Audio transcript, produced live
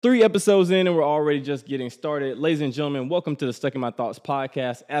3 episodes in and we're already just getting started. Ladies and gentlemen, welcome to the Stuck in My Thoughts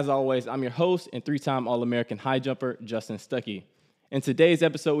podcast. As always, I'm your host and 3-time All-American high jumper, Justin Stuckey. In today's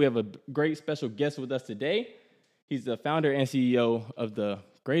episode, we have a great special guest with us today. He's the founder and CEO of the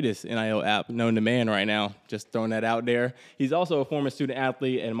greatest NIL app known to man right now. Just throwing that out there. He's also a former student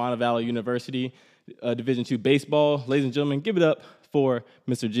athlete at Montevallo University, Division II baseball. Ladies and gentlemen, give it up for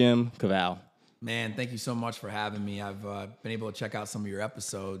Mr. Jim Cavale. Man, thank you so much for having me. I've been able to check out some of your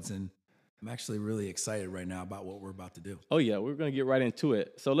episodes, and I'm actually really excited right now about what we're about to do. Oh, yeah, we're going to get right into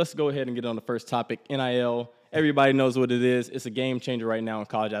it. So let's go ahead and get on the first topic, NIL. Everybody knows what it is. It's a game changer right now in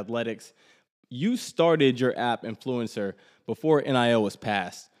college athletics. You started your app Influencer before NIL was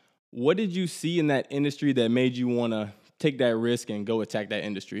passed. What did you see in that industry that made you want to take that risk and go attack that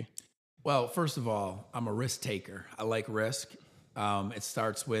industry? Well, first of all, I'm a risk taker. I like risk. It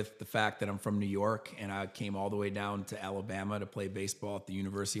starts with the fact that I'm from New York and I came all the way down to Alabama to play baseball at the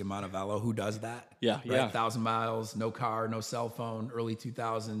University of Montevallo. Who does that? Yeah, right? yeah. 1,000 miles, no car, no cell phone, early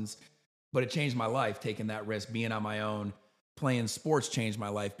 2000s. But it changed my life, taking that risk, being on my own. Playing sports changed my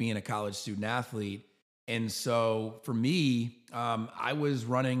life, being a college student athlete. And so for me, I was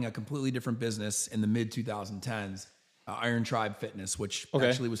running a completely different business in the mid-2010s. Iron Tribe Fitness, which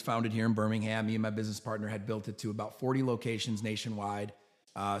actually was founded here in Birmingham. Me and my business partner had built it to about 40 locations nationwide,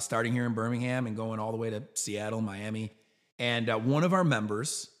 starting here in Birmingham and going all the way to Seattle, Miami. And one of our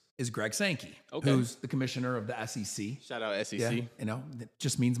members is Greg Sankey, who's the commissioner of the SEC. Shout out SEC. Yeah, you know, it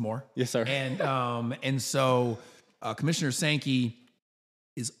just means more. Yes, sir. And so Commissioner Sankey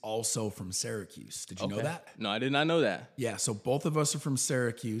is also from Syracuse. Did you know that? No, I did not know that. Yeah, so both of us are from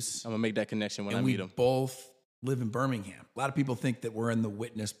Syracuse. I'm going to make that connection when I And meet we him. both live in Birmingham. A lot of people think that we're in the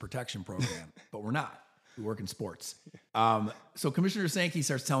witness protection program, but we're not. We work in sports. So Commissioner Sankey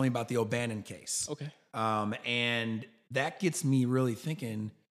starts telling me about the O'Bannon case. Okay. And that gets me really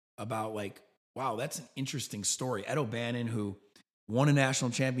thinking about like, wow, that's an interesting story. Ed O'Bannon, who won a national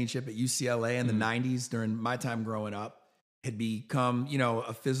championship at UCLA in the 90s during my time growing up, had become, you know,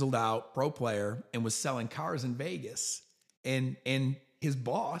 a fizzled out pro player and was selling cars in Vegas. And his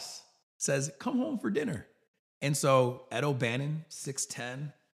boss says, come home for dinner. And so Ed O'Bannon,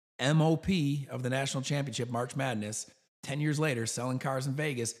 6'10", MOP of the national championship, March Madness, 10 years later, selling cars in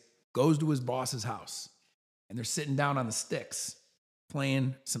Vegas, goes to his boss's house. And they're sitting down on the sticks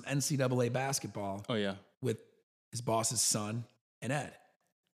playing some NCAA basketball with his boss's son and Ed.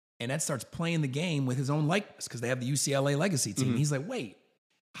 And Ed starts playing the game with his own likeness because they have the UCLA legacy team. He's like, wait,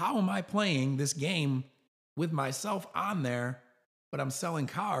 how am I playing this game with myself on there, but I'm selling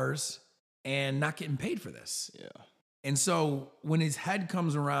cars and not getting paid for this? Yeah. And so when his head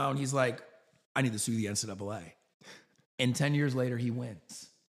comes around, he's like, I need to sue the NCAA. And 10 years later, he wins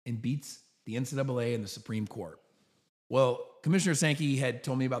and beats the NCAA in the Supreme Court. Well, Commissioner Sankey had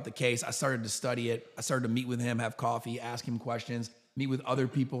told me about the case. I started to study it. I started to meet with him, have coffee, ask him questions, meet with other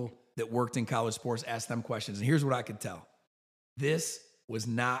people that worked in college sports, ask them questions. And here's what I could tell. This was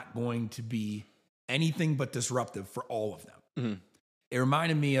not going to be anything but disruptive for all of them. Mm-hmm. It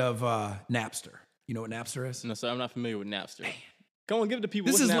reminded me of Napster. You know what Napster is? No, sir, I'm not familiar with Napster. Man. Come on, give it to people.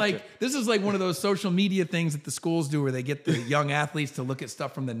 This is like one of those social media things that the schools do where they get the young athletes to look at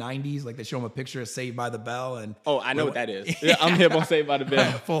stuff from the 90s. Like they show them a picture of Saved by the Bell. And I know what that is. Yeah, I'm hip on Saved by the Bell.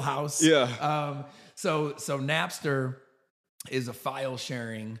 Full House. Yeah. So Napster is a file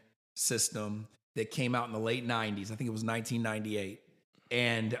sharing system that came out in the late 90s. I think it was 1998.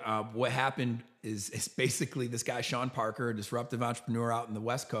 And what happened is basically this guy, Sean Parker, a disruptive entrepreneur out in the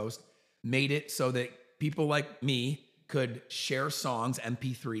West Coast, made it so that people like me could share songs,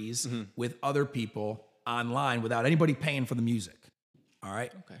 MP3s, with other people online without anybody paying for the music. All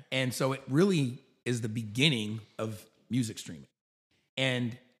right? Okay. And so it really is the beginning of music streaming.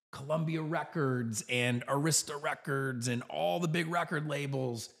 And Columbia Records and Arista Records and all the big record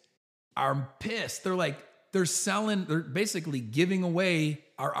labels are pissed. They're basically giving away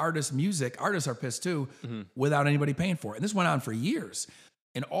our artists' music. Artists are pissed too, without anybody paying for it. And this went on for years.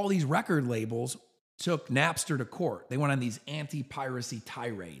 And all these record labels took Napster to court. They went on these anti-piracy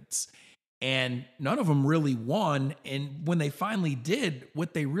tirades. And none of them really won. And when they finally did,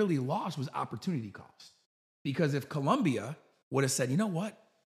 what they really lost was opportunity cost. Because if Columbia would have said, you know what?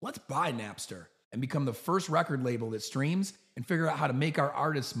 Let's buy Napster and become the first record label that streams and figure out how to make our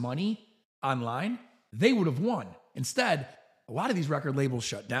artists money online, they would have won. Instead, a lot of these record labels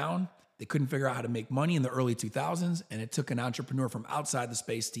shut down. They couldn't figure out how to make money in the early 2000s. And it took an entrepreneur from outside the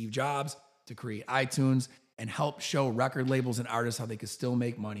space, Steve Jobs, to create iTunes and help show record labels and artists how they could still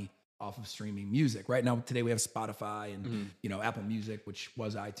make money off of streaming music. Right now, today we have Spotify and Apple Music, which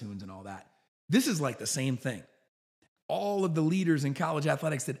was iTunes and all that. This is like the same thing. all of the leaders in college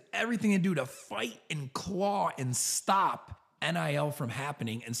athletics did everything they do to fight and claw and stop NIL from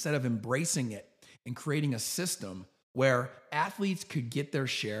happening instead of embracing it and creating a system where athletes could get their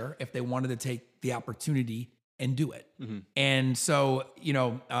share if they wanted to take the opportunity and do it. And so,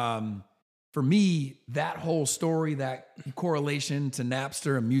 for me, that whole story, that correlation to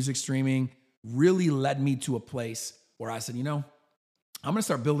Napster and music streaming really led me to a place where I said, I'm going to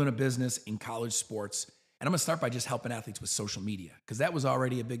start building a business in college sports. And I'm going to start by just helping athletes with social media, because that was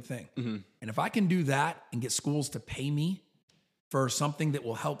already a big thing. And if I can do that and get schools to pay me for something that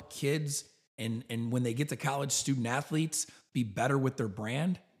will help kids and when they get to college, student athletes be better with their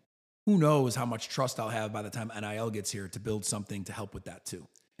brand, who knows how much trust I'll have by the time NIL gets here to build something to help with that too.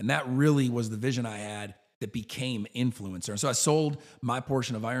 And that really was the vision I had that became Influencer. And so I sold my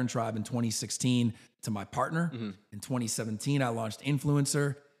portion of Iron Tribe in 2016 to my partner. In 2017, I launched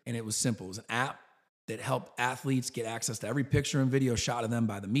Influencer, and it was simple. It was an app that helped athletes get access to every picture and video shot of them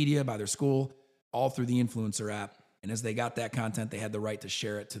by the media, by their school, all through the Influencer app. And as they got that content, they had the right to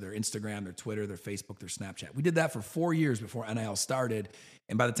share it to their Instagram, their Twitter, their Facebook, their Snapchat. We did that for 4 years before NIL started.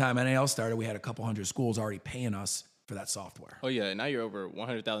 And by the time NIL started, we had a couple hundred schools already paying us for that software. Oh, yeah. Now you're over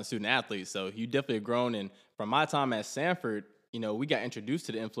 100,000 student athletes. So you definitely have grown. And from my time at Sanford, we got introduced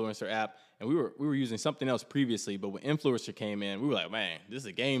to the Influencer app, and we were using something else previously. But when Influencer came in, we were like, man, this is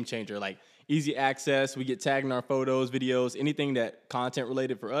a game changer. Like, easy access. We get tagged in our photos, videos, anything that content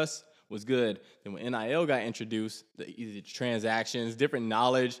related for us was good. Then when NIL got introduced, the transactions, different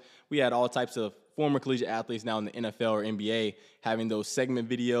knowledge, we had all types of former collegiate athletes now in the NFL or NBA having those segment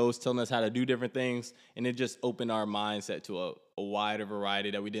videos telling us how to do different things, and it just opened our mindset to a wider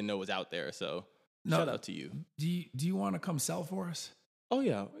variety that we didn't know was out there. So shout out to you. Do you want to come sell for us? Oh,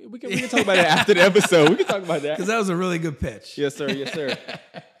 yeah. We can talk about it after the episode. We can talk about that. Because that was a really good pitch. Yes, sir. Yes, sir.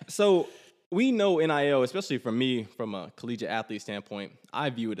 So we know NIL, especially from me, from a collegiate athlete standpoint, I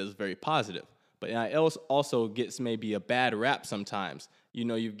view it as very positive. But NIL also gets maybe a bad rap sometimes.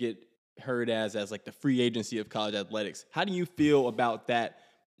 You get heard as like the free agency of college athletics. How do you feel about that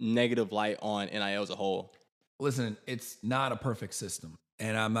negative light on NIL as a whole? Listen, it's not a perfect system.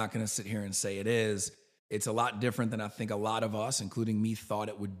 And I'm not going to sit here and say it is. It's a lot different than I think a lot of us, including me, thought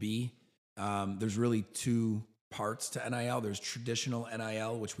it would be. There's really two parts to NIL. There's traditional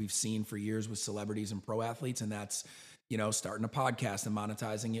NIL, which we've seen for years with celebrities and pro athletes, and that's, starting a podcast and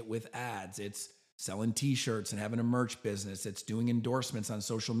monetizing it with ads. It's selling t-shirts and having a merch business. It's doing endorsements on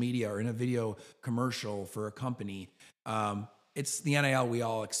social media or in a video commercial for a company. It's the NIL we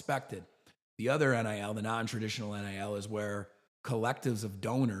all expected. The other NIL, the non-traditional NIL, is where collectives of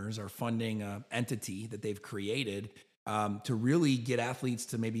donors are funding an entity that they've created to really get athletes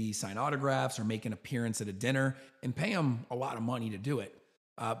to maybe sign autographs or make an appearance at a dinner and pay them a lot of money to do it.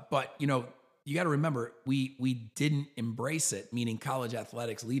 But, you got to remember, we didn't embrace it, meaning college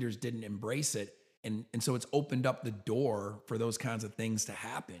athletics leaders didn't embrace it. And so it's opened up the door for those kinds of things to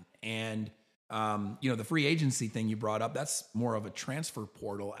happen. And, the free agency thing you brought up, that's more of a transfer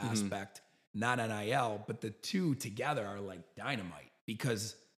portal aspect, not NIL, but the two together are like dynamite,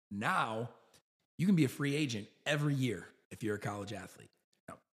 because now you can be a free agent every year if you're a college athlete.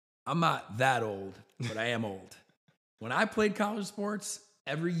 Now, I'm not that old, but I am old. When I played college sports,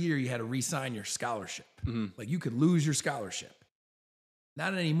 every year you had to re-sign your scholarship. Like, you could lose your scholarship.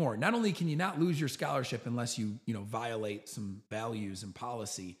 Not anymore. Not only can you not lose your scholarship unless you violate some values and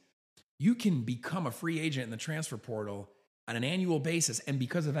policy, you can become a free agent in the transfer portal on an annual basis. And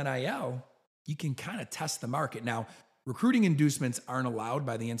because of NIL, you can kind of test the market. Now, recruiting inducements aren't allowed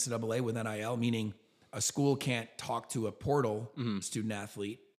by the NCAA with NIL, meaning a school can't talk to a portal student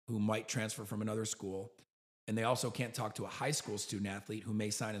athlete who might transfer from another school. And they also can't talk to a high school student athlete who may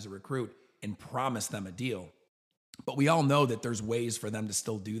sign as a recruit and promise them a deal. But we all know that there's ways for them to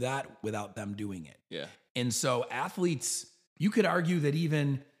still do that without them doing it. Yeah. And so athletes, you could argue that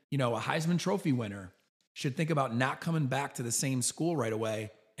even, a Heisman Trophy winner should think about not coming back to the same school right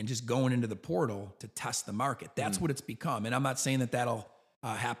away and just going into the portal to test the market. That's what it's become. And I'm not saying that that'll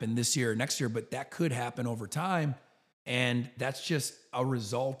happen this year or next year, but that could happen over time. And that's just a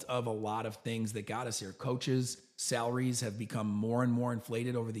result of a lot of things that got us here. Coaches' salaries have become more and more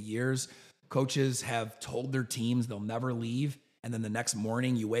inflated over the years. Coaches have told their teams they'll never leave. And then the next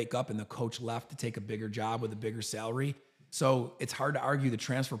morning you wake up and the coach left to take a bigger job with a bigger salary. So it's hard to argue the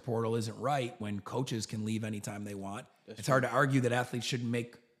transfer portal isn't right when coaches can leave anytime they want. It's hard to argue that athletes shouldn't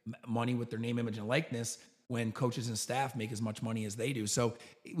make money with their name, image, and likeness when coaches and staff make as much money as they do. So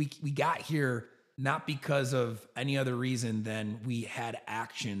we got here not because of any other reason than we had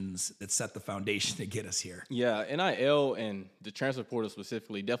actions that set the foundation to get us here. Yeah, NIL and the transfer portal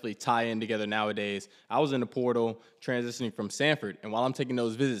specifically definitely tie in together nowadays. I was in the portal transitioning from Sanford, and while I'm taking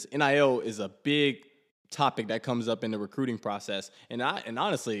those visits, NIL is a big topic that comes up in the recruiting process. And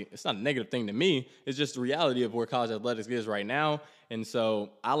honestly, it's not a negative thing to me. It's just the reality of where college athletics is right now. And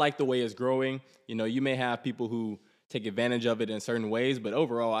so I like the way it's growing. You know, you may have people who take advantage of it in certain ways, but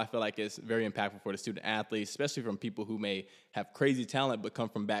overall, I feel like it's very impactful for the student athletes, especially from people who may have crazy talent but come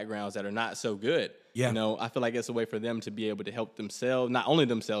from backgrounds that are not so good. Yeah. You know, I feel like it's a way for them to be able to help themselves, not only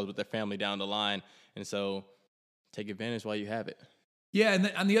themselves, but their family down the line. And so take advantage while you have it. Yeah,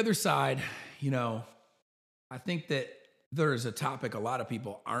 and on the other side, you know, I think that there's a topic a lot of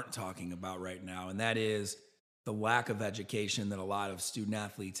people aren't talking about right now, and that is the lack of education that a lot of student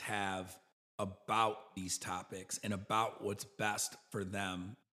athletes have about these topics and about what's best for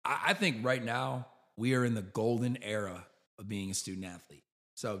them. I think right now we are in the golden era of being a student athlete.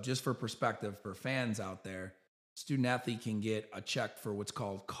 So just for perspective for fans out there, student athlete can get a check for what's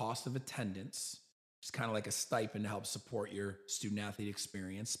called cost of attendance. It's kind of like a stipend to help support your student athlete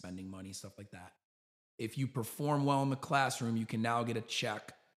experience, spending money, stuff like that. If you perform well in the classroom, you can now get a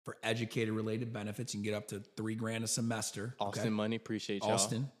check for educator related benefits. You can get up to $3,000 a semester. Austin money, appreciate y'all.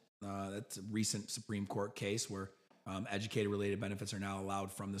 Austin. That's a recent Supreme Court case where educator-related benefits are now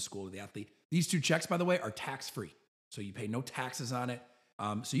allowed from the school to the athlete. These two checks, by the way, are tax-free, so you pay no taxes on it.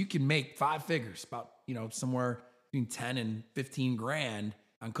 So you can make 5 figures, about somewhere between 10 and 15 grand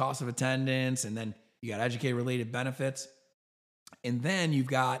on cost of attendance, and then you got educator-related benefits, and then you've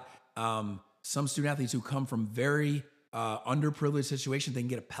got some student athletes who come from very underprivileged situations. They can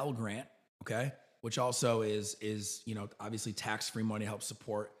get a Pell Grant, okay, which also is obviously tax-free money to help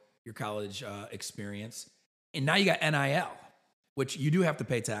support your college experience. And now you got NIL, which you do have to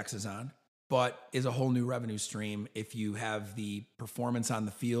pay taxes on, but is a whole new revenue stream if you have the performance on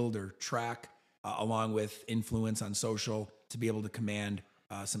the field or track, along with influence on social, to be able to command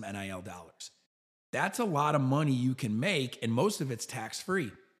some NIL dollars. That's a lot of money you can make, and most of it's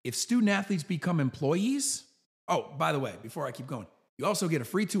tax-free. If student athletes become employees, oh, by the way, before I keep going, you also get a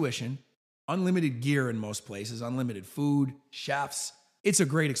free tuition, unlimited gear in most places, unlimited food, chefs. It's a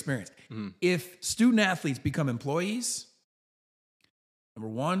great experience. Mm-hmm. If student athletes become employees, number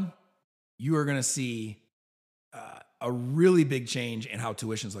one, you are going to see a really big change in how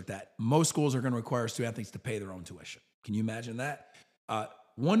tuitions look at. Most schools are going to require student athletes to pay their own tuition. Can you imagine that?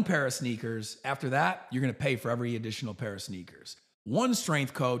 One pair of sneakers. After that, you're going to pay for every additional pair of sneakers. One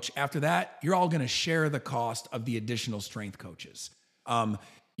strength coach. After that, you're all going to share the cost of the additional strength coaches.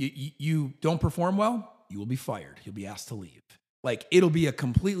 You don't perform well, you will be fired. You'll be asked to leave. Like, it'll be a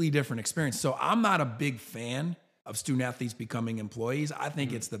completely different experience. So I'm not a big fan of student athletes becoming employees. I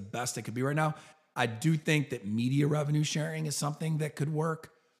think it's the best it could be right now. I do think that media revenue sharing is something that could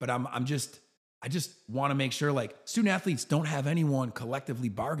work, but I just want to make sure, like, student athletes don't have anyone collectively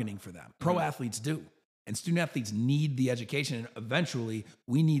bargaining for them. Pro athletes do. And student athletes need the education. And eventually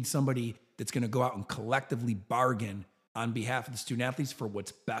we need somebody that's going to go out and collectively bargain on behalf of the student athletes for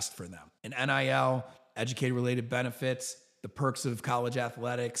what's best for them. And NIL, educator related benefits, the perks of college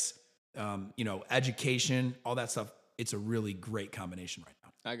athletics, education, all that stuff. It's a really great combination right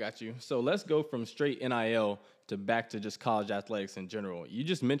now. I got you. So let's go from straight NIL to back to just college athletics in general. You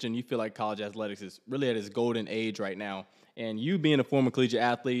just mentioned you feel like college athletics is really at its golden age right now. And you being a former collegiate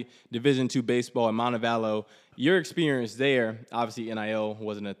athlete, Division II baseball at Montevallo, your experience there, obviously NIL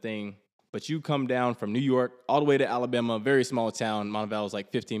wasn't a thing, but you come down from New York all the way to Alabama, a very small town. Montevallo is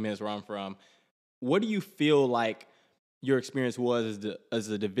like 15 minutes where I'm from. What do you feel like your experience was as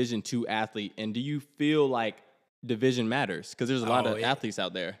a Division II athlete? And do you feel like division matters? Because there's a lot of athletes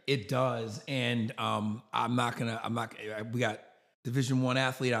out there. It does. And we got Division I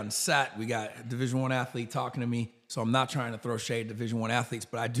athlete on set. We got Division I athlete talking to me. So I'm not trying to throw shade at Division I athletes,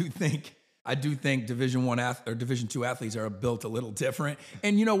 but I do think Division I or Division II athletes are built a little different.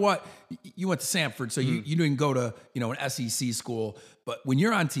 And you know what? You went to Sanford, so you didn't go to an SEC school. But when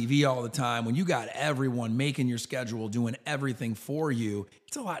you're on TV all the time, when you got everyone making your schedule, doing everything for you,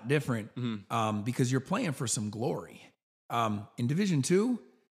 it's a lot different because you're playing for some glory. In Division II,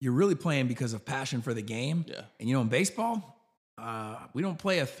 you're really playing because of passion for the game. Yeah. And in baseball, we don't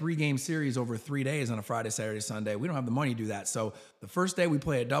play a 3-game series over 3 days on a Friday, Saturday, Sunday. We don't have the money to do that. So the first day we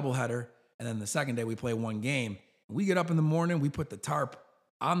play a doubleheader, and then the second day we play 1 game. We get up in the morning, we put the tarp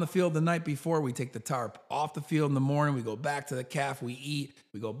on the field the night before, we take the tarp off the field in the morning, we go back to the calf, we eat,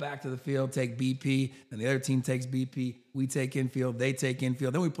 we go back to the field, take BP, then the other team takes BP, we take infield, they take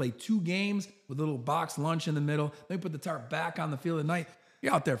infield. Then we play 2 games with a little box lunch in the middle. Then we put the tarp back on the field at night.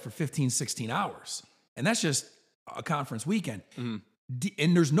 you're out there for 15, 16 hours. And that's just a conference weekend. And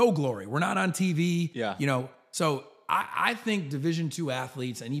there's no glory. We're not on TV. Yeah. You know, so I think Division II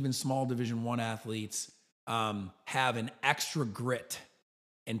athletes and even small Division I athletes have an extra grit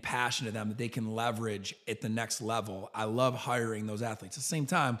and passion to them that they can leverage at the next level. I love hiring those athletes. At the same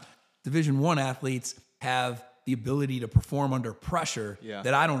time, Division I athletes have the ability to perform under pressure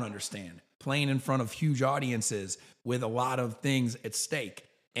that I don't understand. Playing in front of huge audiences with a lot of things at stake.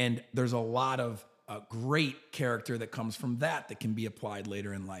 And there's a lot of great character that comes from that can be applied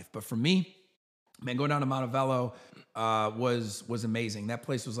later in life. But for me, man, going down to Montevallo was amazing. That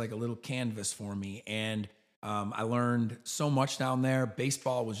place was like a little canvas for me. And I learned so much down there.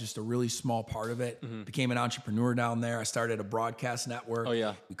 Baseball was just a really small part of it. Became an entrepreneur down there. I started a broadcast network. Oh,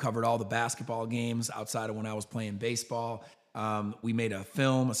 yeah. We covered all the basketball games outside of when I was playing baseball. We made a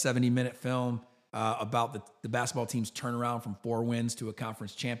film, a 70-minute film about the basketball team's turnaround from 4 wins to a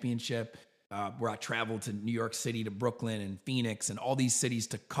conference championship, where I traveled to New York City, to Brooklyn and Phoenix and all these cities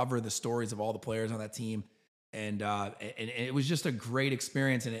to cover the stories of all the players on that team. And it was just a great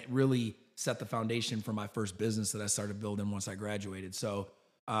experience, and it really set the foundation for my first business that I started building once I graduated. So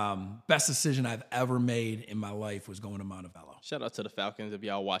best decision I've ever made in my life was going to Montevallo. Shout out to the Falcons if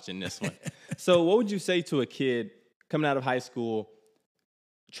y'all watching this one. So what would you say to a kid coming out of high school,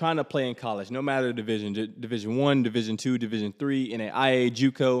 trying to play in college, no matter the division, Division I, Division II, Division III, in an IA,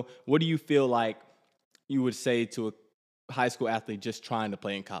 JUCO? What do you feel like you would say to a high school athlete just trying to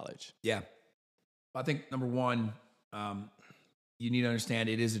play in college? Yeah. I think number one, you need to understand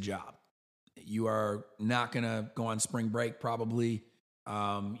it is a job. You are not going to go on spring break probably.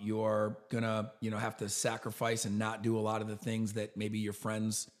 You're going to, have to sacrifice and not do a lot of the things that maybe your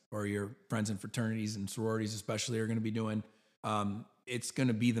friends or your friends in fraternities and sororities especially are going to be doing. It's going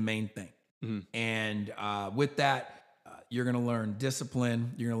to be the main thing. And with that, you're going to learn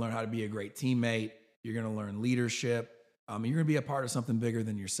discipline. You're going to learn how to be a great teammate. You're going to learn leadership. You're going to be a part of something bigger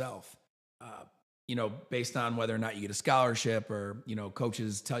than yourself. Based on whether or not you get a scholarship or,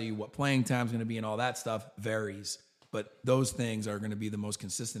 coaches tell you what playing time is going to be and all that stuff varies. But those things are going to be the most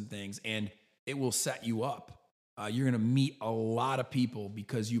consistent things, and it will set you up. You're going to meet a lot of people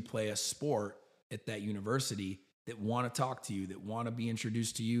because you play a sport at that university that want to talk to you, that want to be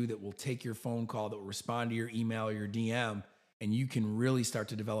introduced to you, that will take your phone call, that will respond to your email or your DM, and you can really start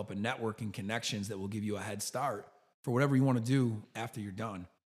to develop a network and connections that will give you a head start for whatever you want to do after you're done.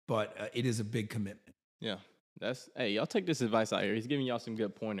 But it is a big commitment. Yeah, hey, y'all take this advice out here. He's giving y'all some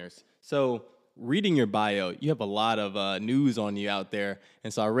good pointers. So reading your bio, you have a lot of news on you out there.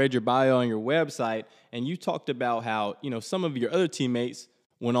 And so I read your bio on your website, and you talked about how, some of your other teammates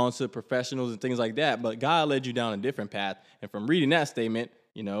went on to professionals and things like that, but God led you down a different path. And from reading that statement,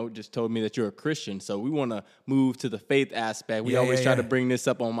 just told me that you're a Christian. So we want to move to the faith aspect. We always try to bring this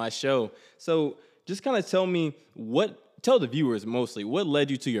up on my show. So just kind of tell the viewers mostly, what led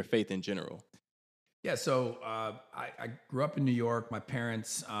you to your faith in general? Yeah, so I grew up in New York. My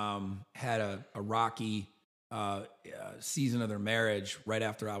parents had a rocky season of their marriage right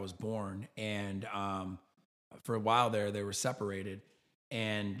after I was born. And for a while there, they were separated.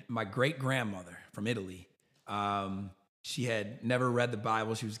 And my great-grandmother from Italy, she had never read the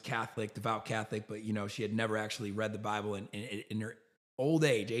Bible. She was Catholic, devout Catholic, but, she had never actually read the Bible. And in her old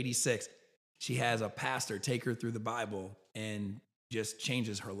age, 86, she has a pastor take her through the Bible and just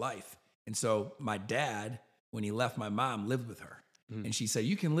changes her life. And so my dad, when he left my mom, lived with her. And she said,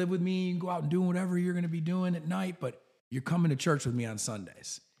 you can live with me, you can go out and do whatever you're going to be doing at night, but you're coming to church with me on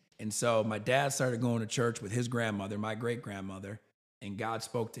Sundays. And so my dad started going to church with his grandmother, my great-grandmother, and God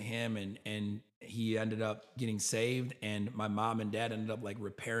spoke to him, and he ended up getting saved. And my mom and dad ended up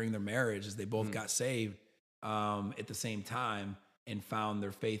repairing their marriage as they both got saved at the same time and found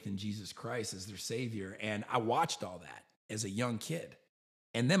their faith in Jesus Christ as their Savior. And I watched all that as a young kid.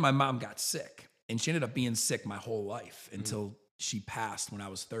 And then my mom got sick, and she ended up being sick my whole life until she passed when I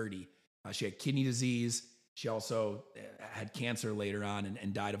was 30. She had kidney disease. She also had cancer later on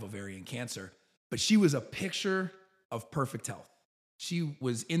and died of ovarian cancer. But she was a picture of perfect health. She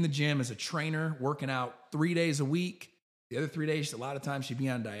was in the gym as a trainer, working out 3 days a week. The other 3 days, a lot of times she'd be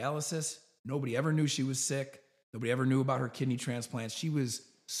on dialysis. Nobody ever knew she was sick. Nobody ever knew about her kidney transplants. She was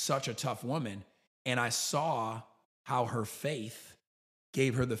such a tough woman. And I saw how her faith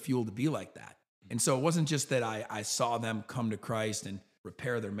gave her the fuel to be like that. And so it wasn't just that I saw them come to Christ and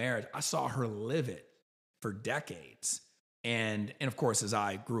repair their marriage. I saw her live it for decades. And of course, as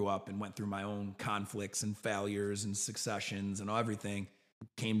I grew up and went through my own conflicts and failures and successions and everything,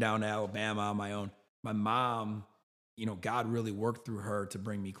 came down to Alabama on my own. My mom, God really worked through her to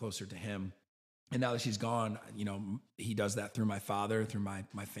bring me closer to him. And now that she's gone, he does that through my father, through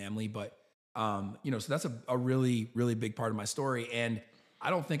my family. But, so that's a really, really big part of my story. And I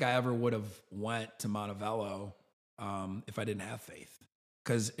don't think I ever would have went to Montevallo if I didn't have faith,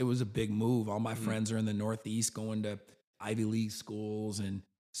 because it was a big move. All my friends are in the Northeast going to Ivy League schools and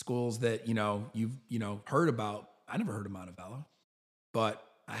schools that, you've, heard about. I never heard of Montevallo, but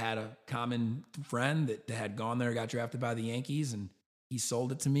I had a common friend that had gone there, got drafted by the Yankees, and he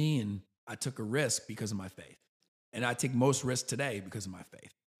sold it to me, and I took a risk because of my faith. And I take most risks today because of my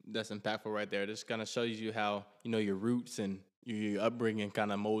faith. That's impactful right there. This kind of shows you how, your roots and your upbringing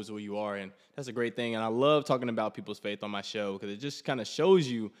kind of molds who you are. And that's a great thing. And I love talking about people's faith on my show because it just kind of shows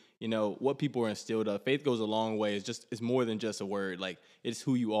you, what people are instilled of. Faith goes a long way. It's more than just a word. Like, it's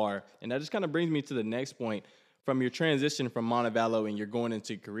who you are. And that just kind of brings me to the next point. From your transition from Montevallo and you're going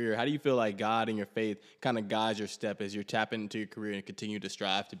into your career, how do you feel like God and your faith kind of guides your step as you're tapping into your career and continue to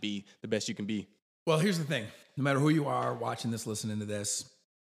strive to be the best you can be? Well, here's the thing. No matter who you are watching this, listening to this,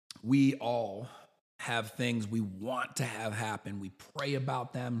 we all have things we want to have happen. We pray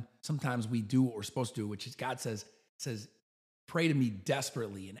about them. Sometimes we do what we're supposed to do, which is God says, pray to me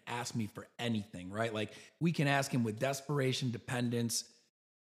desperately and ask me for anything, right? Like, we can ask him with desperation, dependence,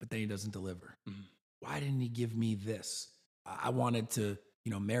 but then he doesn't deliver. Mm-hmm. Why didn't he give me this? I wanted to,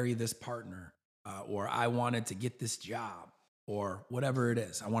 marry this partner, or I wanted to get this job, or whatever it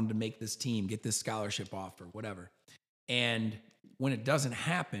is. I wanted to make this team, get this scholarship offer, whatever. And when it doesn't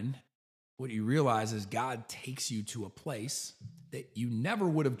happen, what you realize is God takes you to a place that you never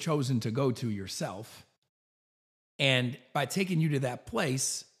would have chosen to go to yourself. And by taking you to that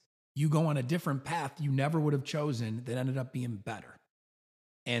place, you go on a different path you never would have chosen that ended up being better.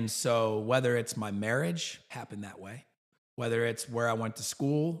 And so whether it's my marriage happened that way, whether it's where I went to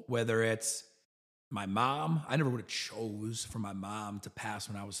school, whether it's my mom, I never would have chose for my mom to pass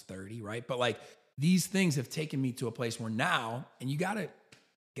when I was 30, right? But like, these things have taken me to a place where now, and you gotta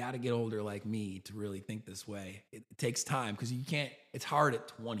get older like me to really think this way. It takes time because it's hard at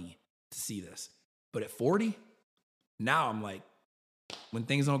 20 to see this. But at 40, now I'm like, when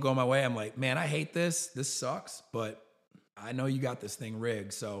things don't go my way, I'm like, man, I hate this. This sucks, but I know you got this thing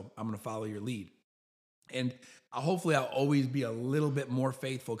rigged, so I'm going to follow your lead. And hopefully I'll always be a little bit more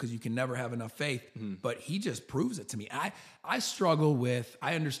faithful because you can never have enough faith, but he just proves it to me. I struggle with,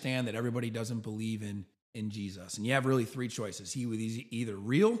 I understand that everybody doesn't believe in Jesus, and you have really three choices. He was either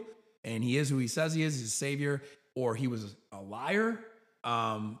real, and he is who he says he is, he's a savior, or he was a liar,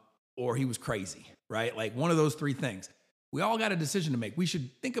 or he was crazy, right? Like, one of those three things. We all got a decision to make. We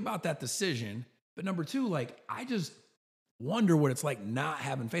should think about that decision. But number two, like, I just wonder what it's like not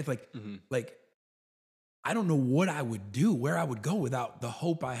having faith. Like, I don't know what I would do, where I would go without the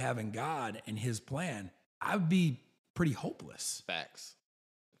hope I have in God and his plan. I'd be pretty hopeless. Facts.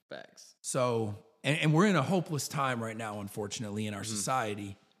 So, and we're in a hopeless time right now, unfortunately, in our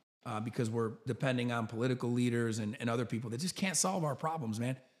society, because we're depending on political leaders and other people that just can't solve our problems,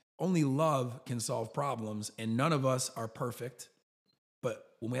 man. Only love can solve problems, and none of us are perfect. But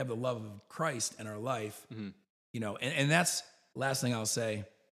when we have the love of Christ in our life, and that's last thing I'll say.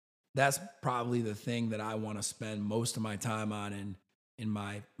 That's probably the thing that I want to spend most of my time on in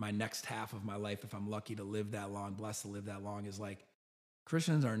my next half of my life, if I'm lucky to live that long, blessed to live that long, is like,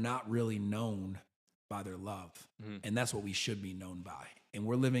 Christians are not really known by their love. And that's what we should be known by. And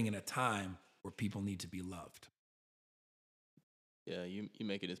we're living in a time where people need to be loved. Yeah, you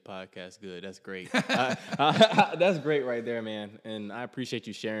making this podcast good. That's great. That's great right there, man. And I appreciate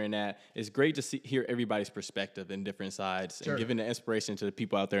you sharing that. It's great to hear everybody's perspective and different sides and giving the inspiration to the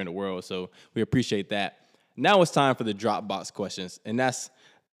people out there in the world. So we appreciate that. Now it's time for the Dropbox questions. And that's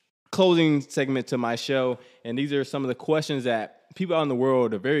closing segment to my show. And these are some of the questions that people out in the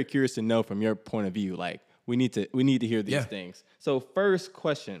world are very curious to know from your point of view. Like, we need to hear these things. So first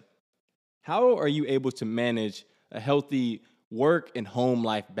question, how are you able to manage a healthy work and home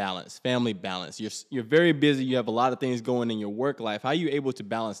life balance, family balance? You're very busy. You have a lot of things going in your work life. How are you able to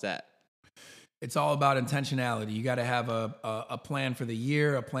balance that? It's all about intentionality. You got to have a plan for the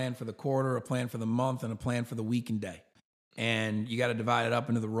year, a plan for the quarter, a plan for the month, and a plan for the week and day. And you got to divide it up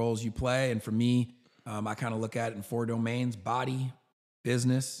into the roles you play. And for me, I kind of look at it in 4 domains: body,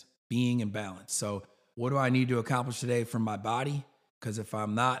 business, being, and balance. So what do I need to accomplish today from my body? Because if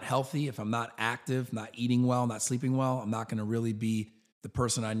I'm not healthy, if I'm not active, not eating well, not sleeping well, I'm not going to really be the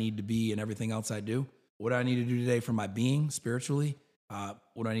person I need to be in everything else I do. What do I need to do today for my being spiritually?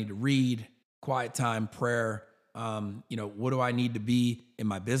 What do I need to read? Quiet time, prayer. What do I need to be in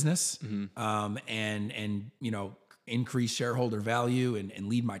my business? And increase shareholder value and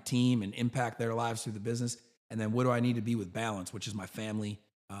lead my team and impact their lives through the business. And then what do I need to be with balance, which is my family,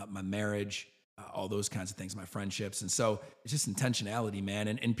 my marriage, all those kinds of things, my friendships. And so it's just intentionality, man.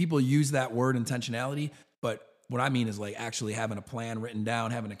 And people use that word intentionality, but what I mean is like actually having a plan written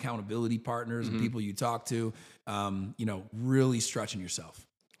down, having accountability partners and people you talk to, really stretching yourself.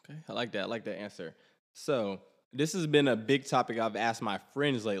 Okay, I like that. I like that answer. So this has been a big topic I've asked my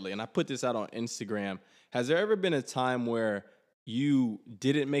friends lately, and I put this out on Instagram. Has there ever been a time where you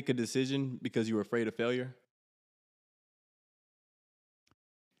didn't make a decision because you were afraid of failure?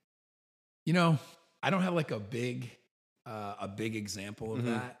 I don't have like a big example of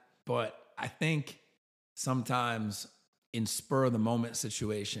that, but I think sometimes in spur of the moment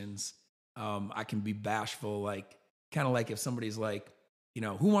situations, I can be bashful, like kind of like if somebody's like,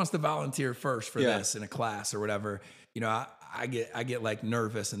 who wants to volunteer first for this in a class or whatever, I get like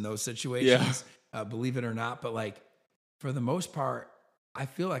nervous in those situations, believe it or not. But like for the most part, I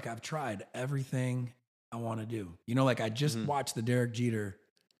feel like I've tried everything I want to do. Like I just watched the Derek Jeter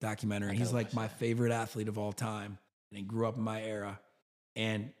documentary, and he's like my favorite athlete of all time, and he grew up in my era.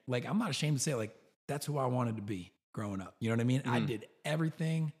 And like, I'm not ashamed to say, like, that's who I wanted to be growing up. You know what I mean? I did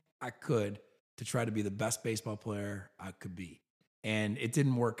everything I could to try to be the best baseball player I could be. And it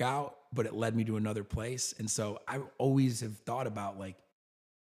didn't work out, but it led me to another place. And so I always have thought about like,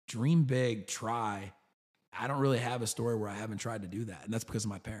 dream big, try. I don't really have a story where I haven't tried to do that. And that's because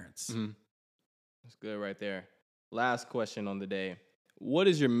of my parents. That's good right there. Last question on the day. What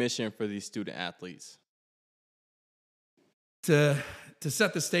is your mission for these student athletes? To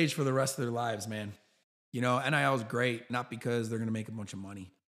set the stage for the rest of their lives, man. NIL is great, not because they're going to make a bunch of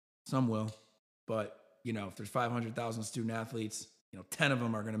money. Some will. But, if there's 500,000 student athletes, 10 of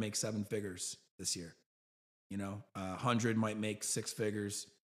them are going to make 7 figures this year. 100 might make 6 figures,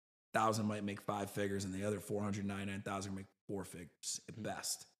 1,000 might make 5 figures, and the other 499,000 make 4 figures at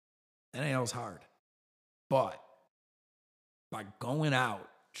best. NIL is hard. But by going out,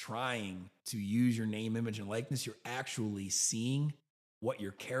 trying to use your name, image, and likeness, you're actually seeing what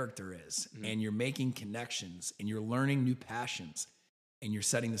your character is, and you're making connections, and you're learning new passions, and you're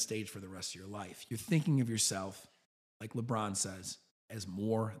setting the stage for the rest of your life. You're thinking of yourself, like LeBron says, as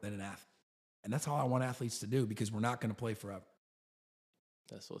more than an athlete. And that's all I want athletes to do, because we're not going to play forever.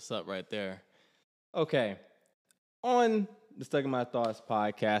 That's what's up right there. Okay. On the Stuck in My Thoughts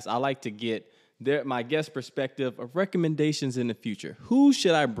podcast, I like to get my guest perspective of recommendations in the future. Who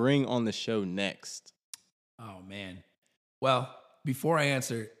should I bring on the show next? Oh, man. Well, before I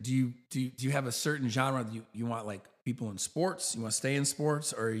answer, do you have a certain genre that you want, like people in sports? You want to stay in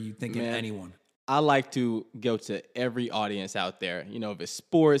sports, or are you thinking anyone? I like to go to every audience out there. If it's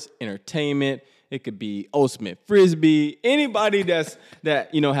sports, entertainment, it could be ultimate frisbee, anybody that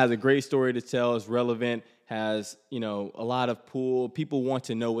has a great story to tell, is relevant, has, a lot of pull. People want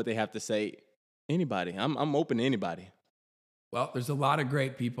to know what they have to say. Anybody. I'm open to anybody. Well, there's a lot of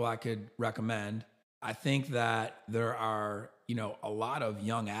great people I could recommend. I think that there are, a lot of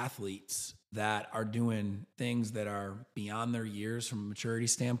young athletes that are doing things that are beyond their years from a maturity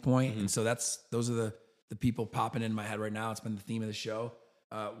standpoint. And so those are the people popping in my head right now. It's been the theme of the show.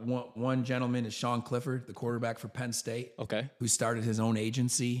 One gentleman is Sean Clifford, the quarterback for Penn State, who started his own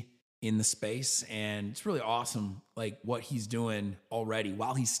agency in the space. And it's really awesome, like what he's doing already.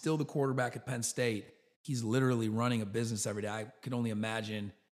 While he's still the quarterback at Penn State, he's literally running a business every day. I could only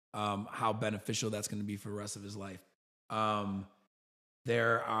imagine how beneficial that's going to be for the rest of his life.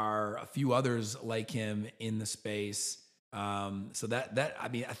 There are a few others like him in the space. So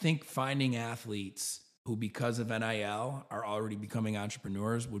I think finding athletes who, because of NIL, are already becoming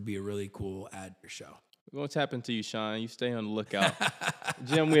entrepreneurs would be a really cool add to your show. We're going to tap into you, Sean. You stay on the lookout.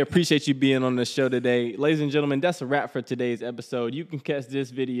 Jim, we appreciate you being on the show today. Ladies and gentlemen, that's a wrap for today's episode. You can catch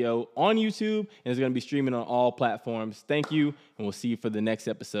this video on YouTube, and it's going to be streaming on all platforms. Thank you, and we'll see you for the next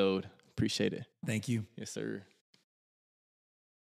episode. Appreciate it. Thank you. Yes, sir.